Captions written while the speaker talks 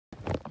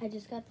I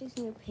just got these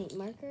new paint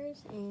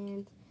markers,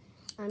 and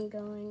I'm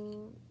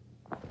going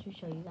to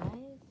show you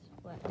guys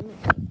what I made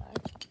so far.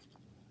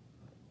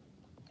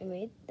 I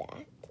made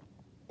that,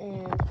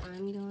 and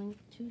I'm going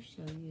to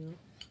show you.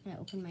 I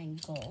opened my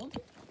gold,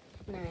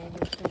 and I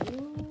will show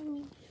you. Let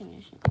me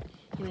finish it.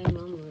 And my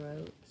mom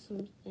wrote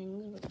some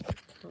things with the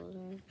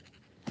color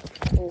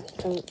and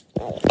some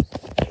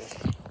others.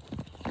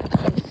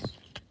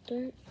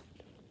 Start.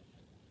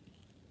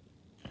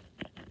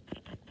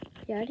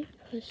 Yeah, I already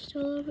pushed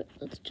all of it.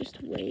 Let's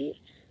just wait.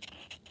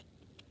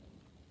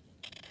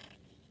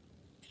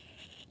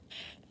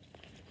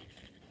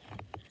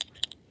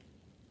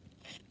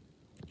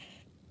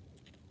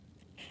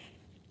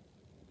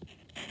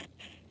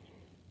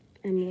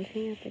 I'm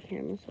looking at the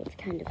camera, so it's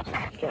kind of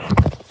hard to get.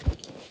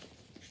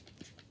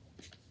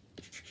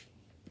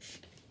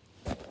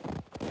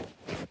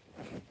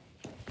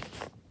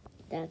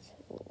 That's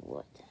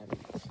what's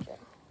happening still.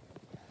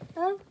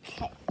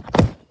 Okay.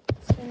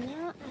 So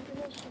now I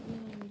will show you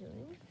what I'm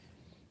doing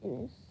in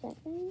a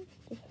second.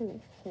 Just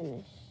want to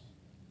finish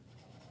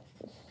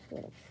this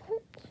little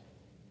part.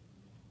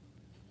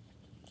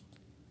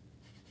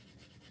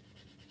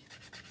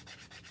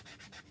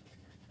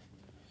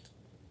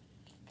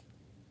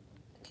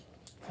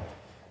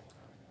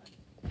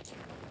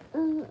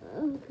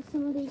 Because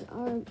some of these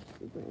are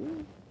super.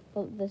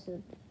 Oh, this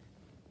is.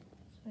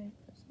 Sorry,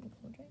 put some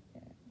cold right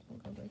there. Some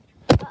cold right there.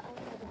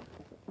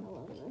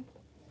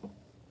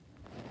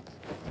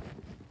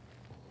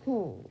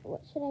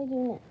 What should I do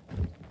next?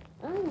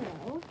 I don't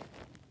know.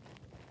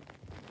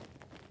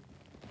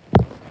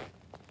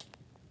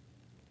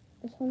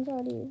 This one's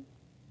already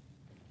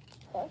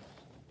pushed.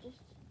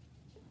 Just.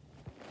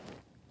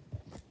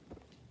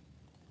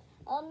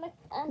 I'm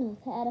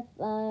had a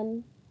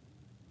fun.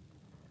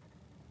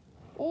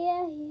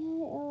 Yeah.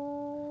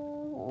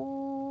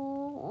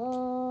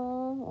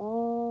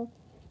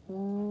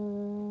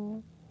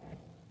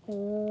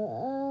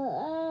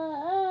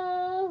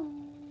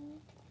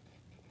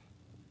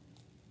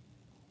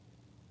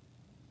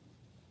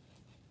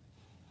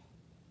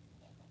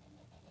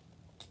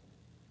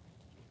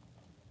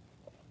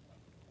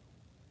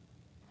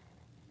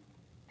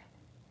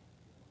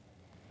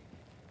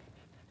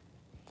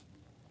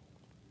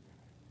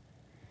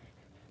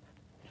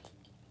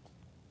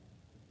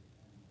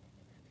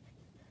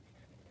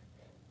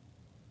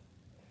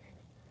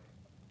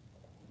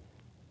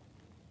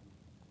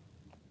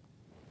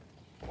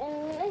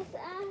 Unless I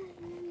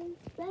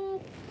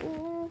expect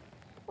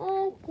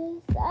at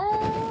this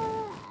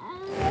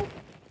hour.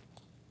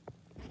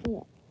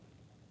 Yeah.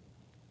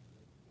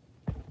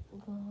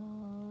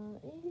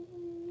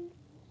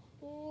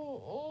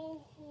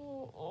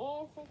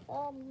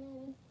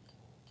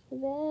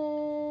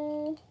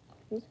 I'm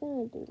just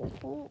gonna do this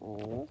one. I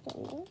will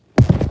find it.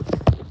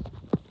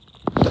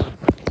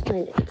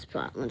 Find a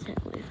spot. One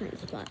second. Let me find a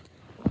spot.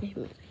 One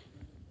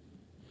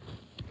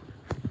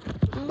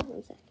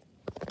second.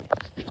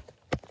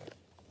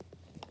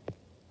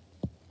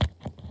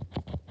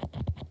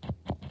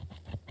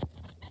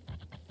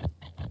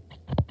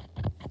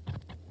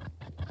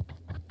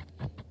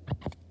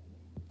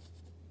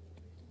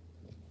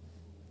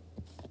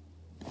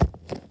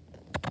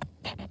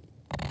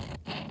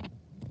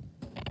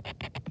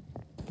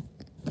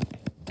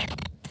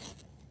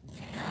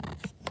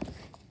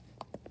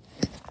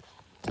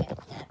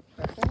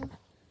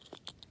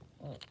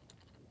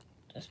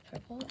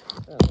 Purple is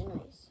really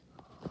nice.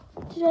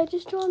 Did I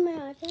just draw on my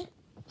iPad?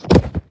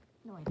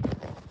 No, I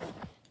didn't.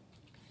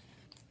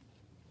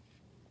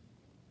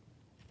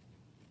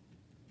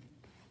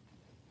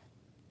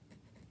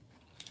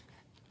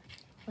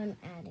 I'm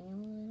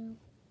adding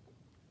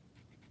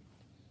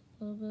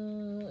a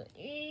little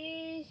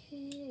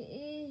easy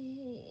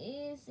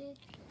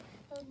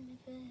on me,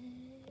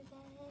 baby.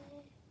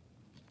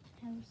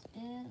 I'm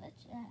still a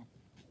chat.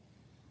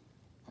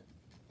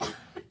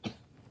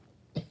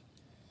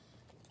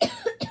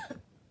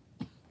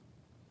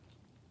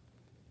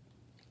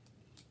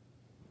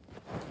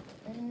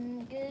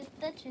 Get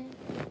the chance.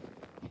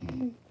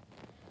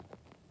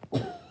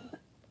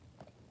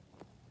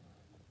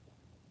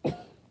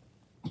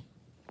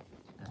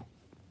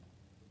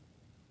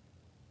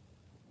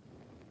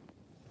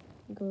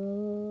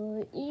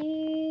 Go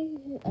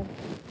easy.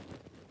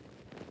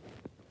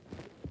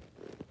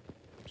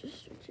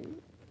 Just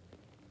switching.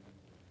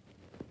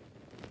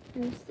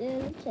 I'm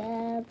still a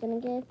child,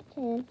 gonna get the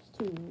chance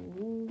to.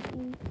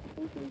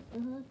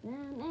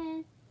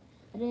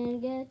 I didn't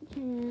get the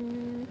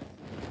chance.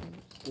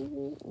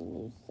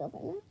 Need stuff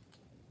right now.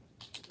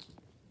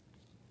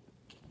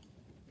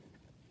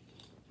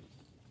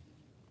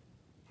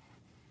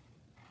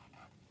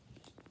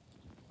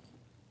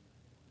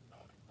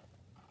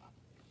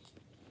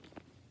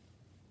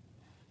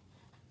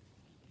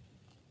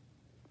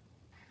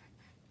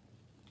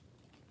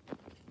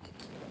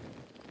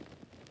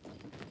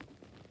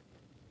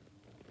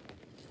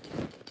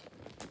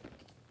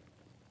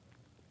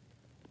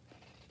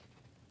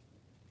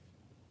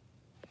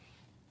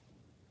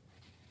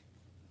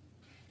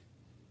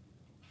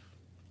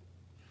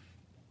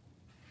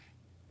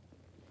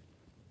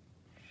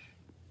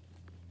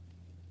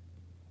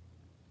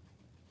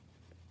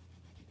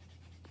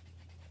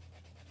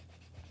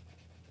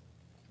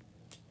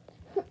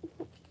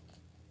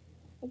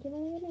 keep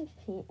on getting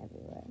paint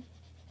everywhere.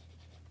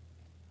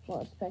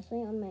 Well,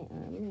 especially on my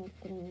arm, it's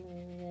getting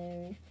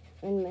very,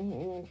 and my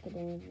hand, it's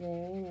getting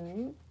very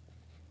annoying.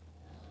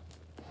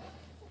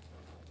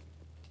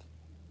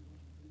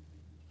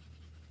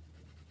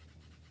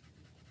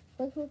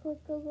 Go, go, go,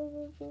 go, go, go,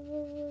 go, go, go,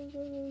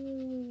 go,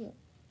 go.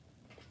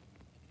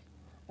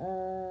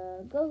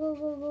 Go, go,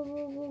 go, go, go,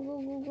 go, go, go, go,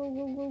 go,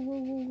 go, go,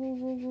 go,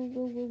 go, go,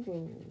 go, go, go.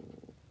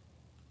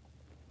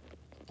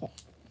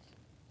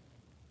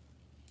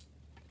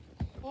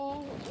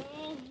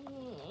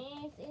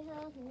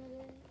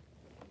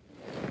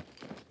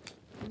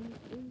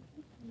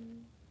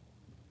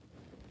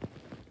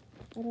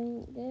 I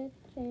don't get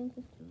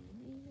chances to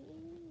leave.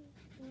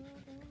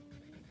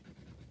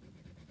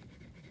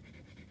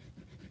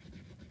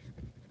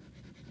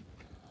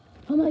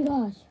 Oh my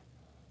gosh.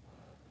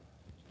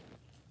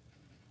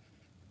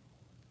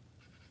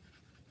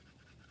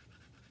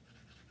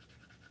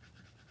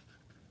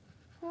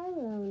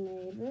 Hello,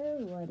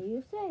 neighbor. What do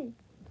you say?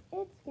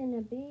 It's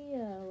gonna be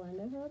a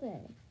wonderful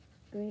day.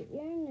 Greet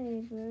your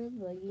neighbor,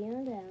 boogie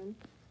on down,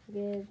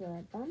 give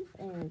a bump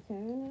and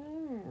turn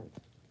around.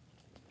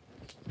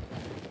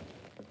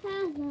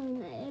 Hello,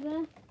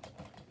 neighbor.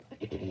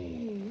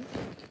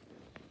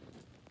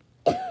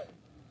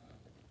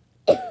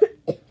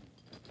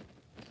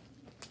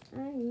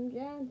 I'm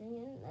drowning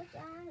in the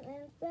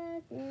silence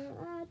that you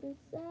are the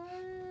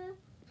side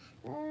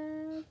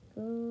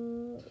for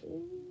you.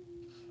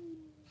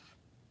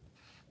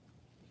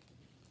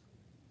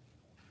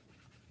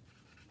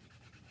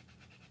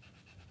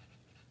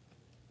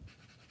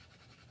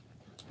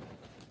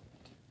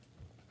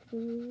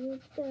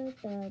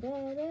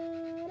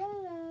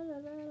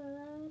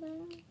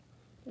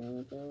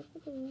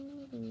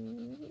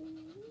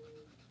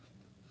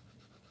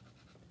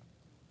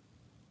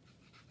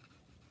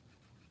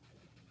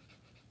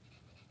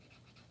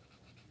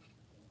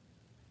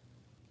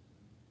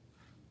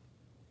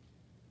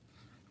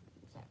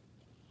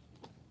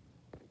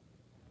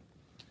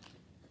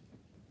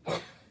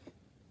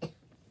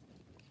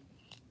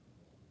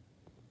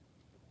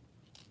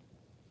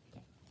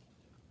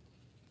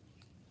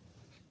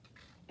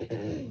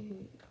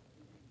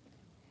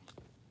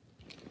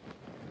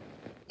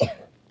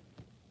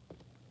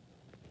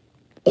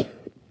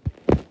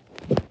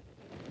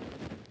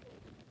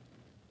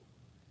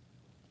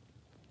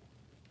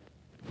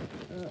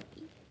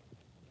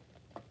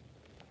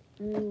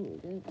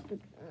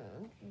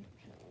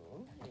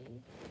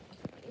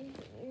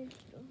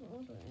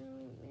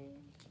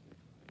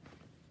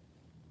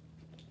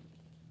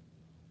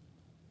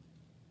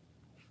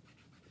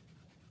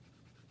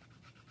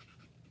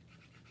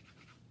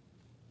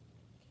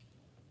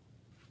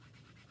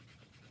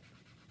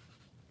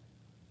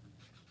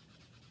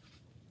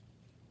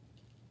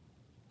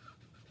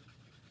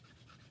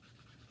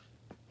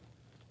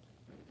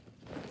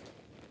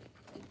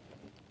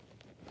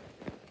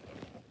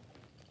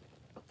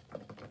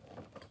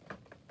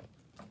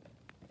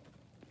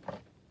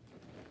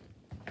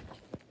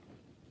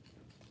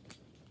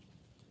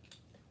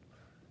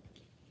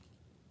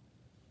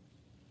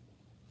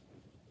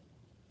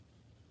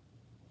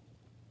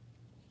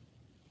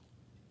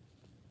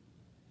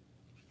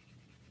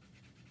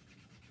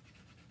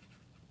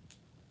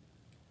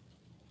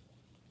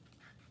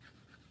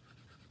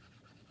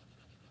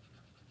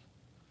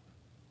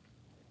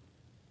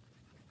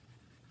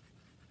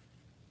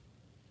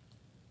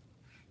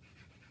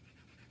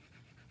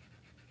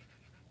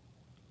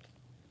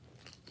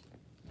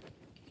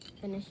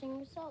 Finishing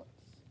results.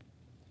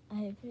 I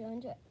hope you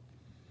enjoy.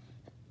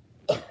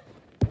 I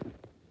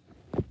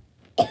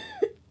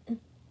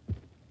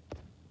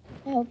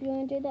hope you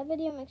enjoyed that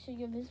video. Make sure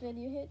you give this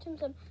video a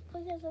thumbs up.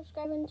 Click that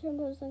subscribe and turn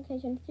post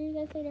notifications. See you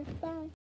guys later. Bye.